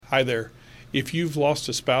Hi there. If you've lost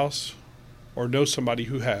a spouse or know somebody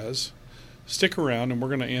who has, stick around and we're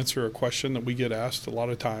going to answer a question that we get asked a lot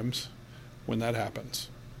of times when that happens.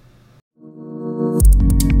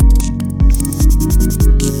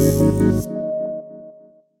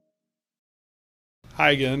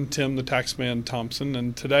 Hi again, Tim the Taxman Thompson,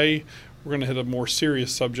 and today we're going to hit a more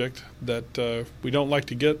serious subject that we don't like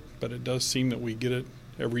to get, but it does seem that we get it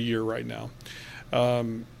every year right now.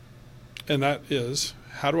 And that is,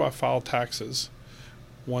 how do I file taxes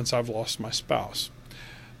once I've lost my spouse?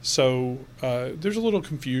 So there's a little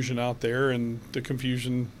confusion out there, and the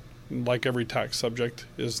confusion, like every tax subject,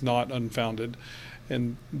 is not unfounded.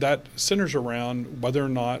 And that centers around whether or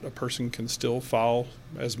not a person can still file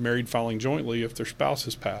as married filing jointly if their spouse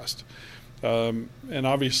has passed. And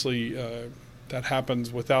obviously that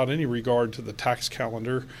happens without any regard to the tax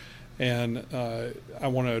calendar. And I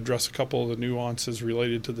want to address a couple of the nuances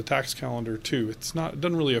related to the tax calendar too. It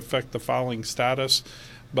doesn't really affect the filing status,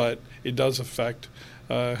 but it does affect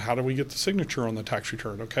how do we get the signature on the tax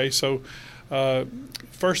return. Okay, so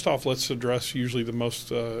first off, let's address usually the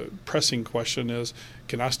most pressing question is,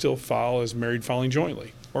 can I still file as married filing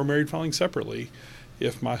jointly or married filing separately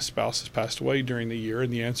if my spouse has passed away during the year?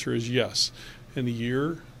 And the answer is yes. In the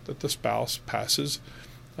year that the spouse passes,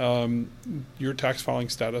 your tax filing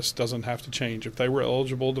status doesn't have to change. If they were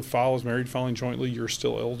eligible to file as married filing jointly, you're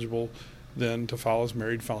still eligible then to file as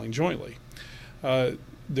married filing jointly.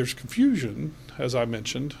 There's confusion, as I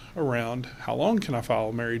mentioned, around how long can I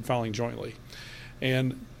file married filing jointly.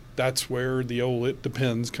 And that's where the old "it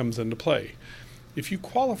depends" comes into play. If you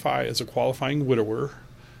qualify as a qualifying widower,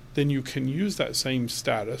 then you can use that same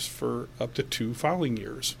status for up to 2 filing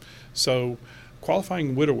years. So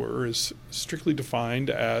qualifying widower is strictly defined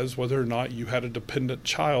as whether or not you had a dependent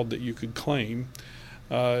child that you could claim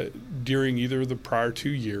during either of the prior 2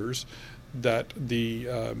 years that the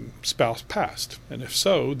spouse passed. And if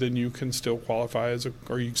so, then you can still qualify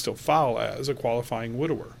or you can still file as a qualifying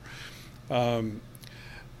widower.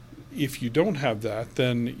 If you don't have that,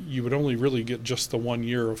 then you would only really get just the 1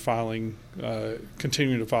 year of filing,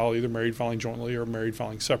 continuing to file either married filing jointly or married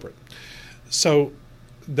filing separate. So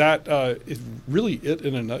that is really it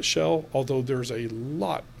in a nutshell, although there's a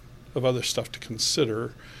lot of other stuff to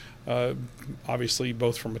consider, obviously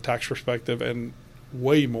both from a tax perspective and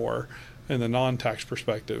way more in the non-tax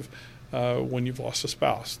perspective when you've lost a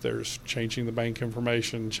spouse. There's changing the bank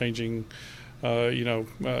information, changing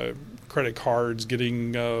credit cards,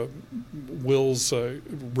 getting wills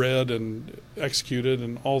read and executed,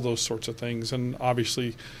 and all those sorts of things, and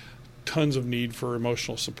obviously tons of need for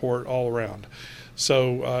emotional support all around.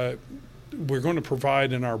 So we're going to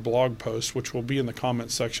provide in our blog post, which will be in the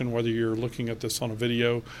comments section, whether you're looking at this on a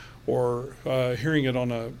video or hearing it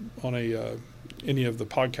on any of the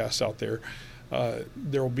podcasts out there.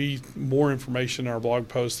 There will be more information in our blog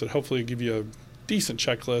post that hopefully will give you a decent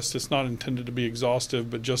checklist. It's not intended to be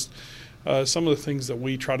exhaustive, but just some of the things that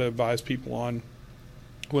we try to advise people on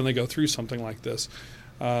when they go through something like this,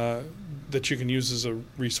 that you can use as a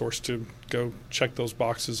resource to go check those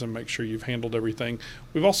boxes and make sure you've handled everything.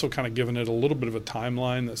 We've also kind of given it a little bit of a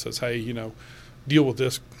timeline that says, hey, deal with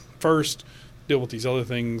this first, deal with these other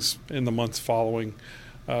things in the months following.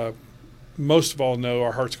 Most of all, know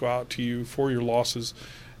our hearts go out to you for your losses.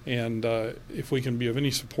 And if we can be of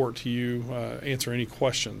any support to you, answer any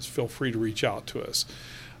questions, feel free to reach out to us.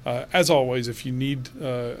 As always, if you need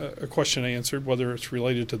a question answered, whether it's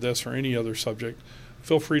related to this or any other subject,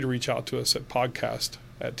 feel free to reach out to us at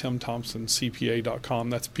podcast@timthompsoncpa.com.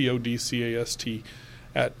 That's PODCAST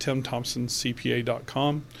at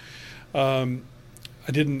timthompsoncpa.com.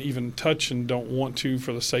 I didn't even touch and don't want to,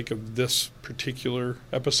 for the sake of this particular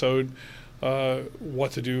episode,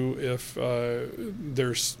 what to do if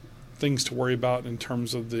there's things to worry about in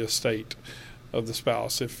terms of the estate of the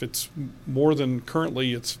spouse. If it's more than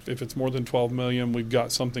if it's more than $12 million, we've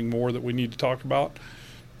got something more that we need to talk about.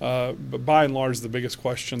 But by and large, the biggest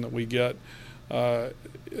question that we get, or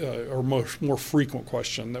more frequent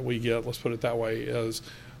question that we get, let's put it that way, is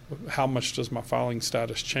how much does my filing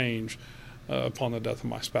status change upon the death of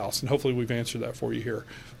my spouse? And hopefully we've answered that for you here.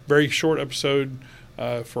 Very short episode.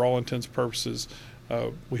 For all intents and purposes,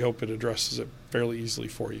 we hope it addresses it fairly easily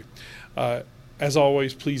for you. As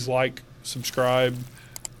always, please like, subscribe,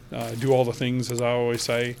 do all the things, as I always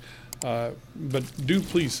say. But do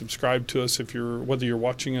please subscribe to us whether you're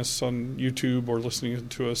watching us on YouTube or listening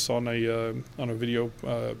to us on a video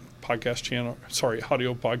podcast channel.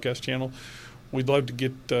 Audio podcast channel. We'd love to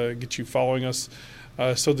get you following us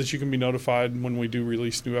so that you can be notified when we do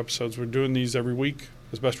release new episodes. We're doing these every week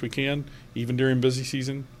as best we can, even during busy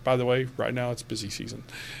season. By the way, right now it's busy season.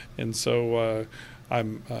 And so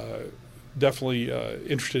I'm definitely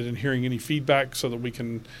interested in hearing any feedback so that we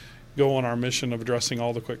can go on our mission of addressing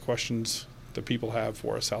all the quick questions that people have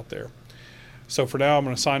for us out there. So for now, I'm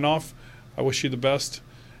going to sign off. I wish you the best,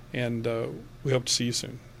 and we hope to see you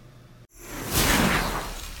soon.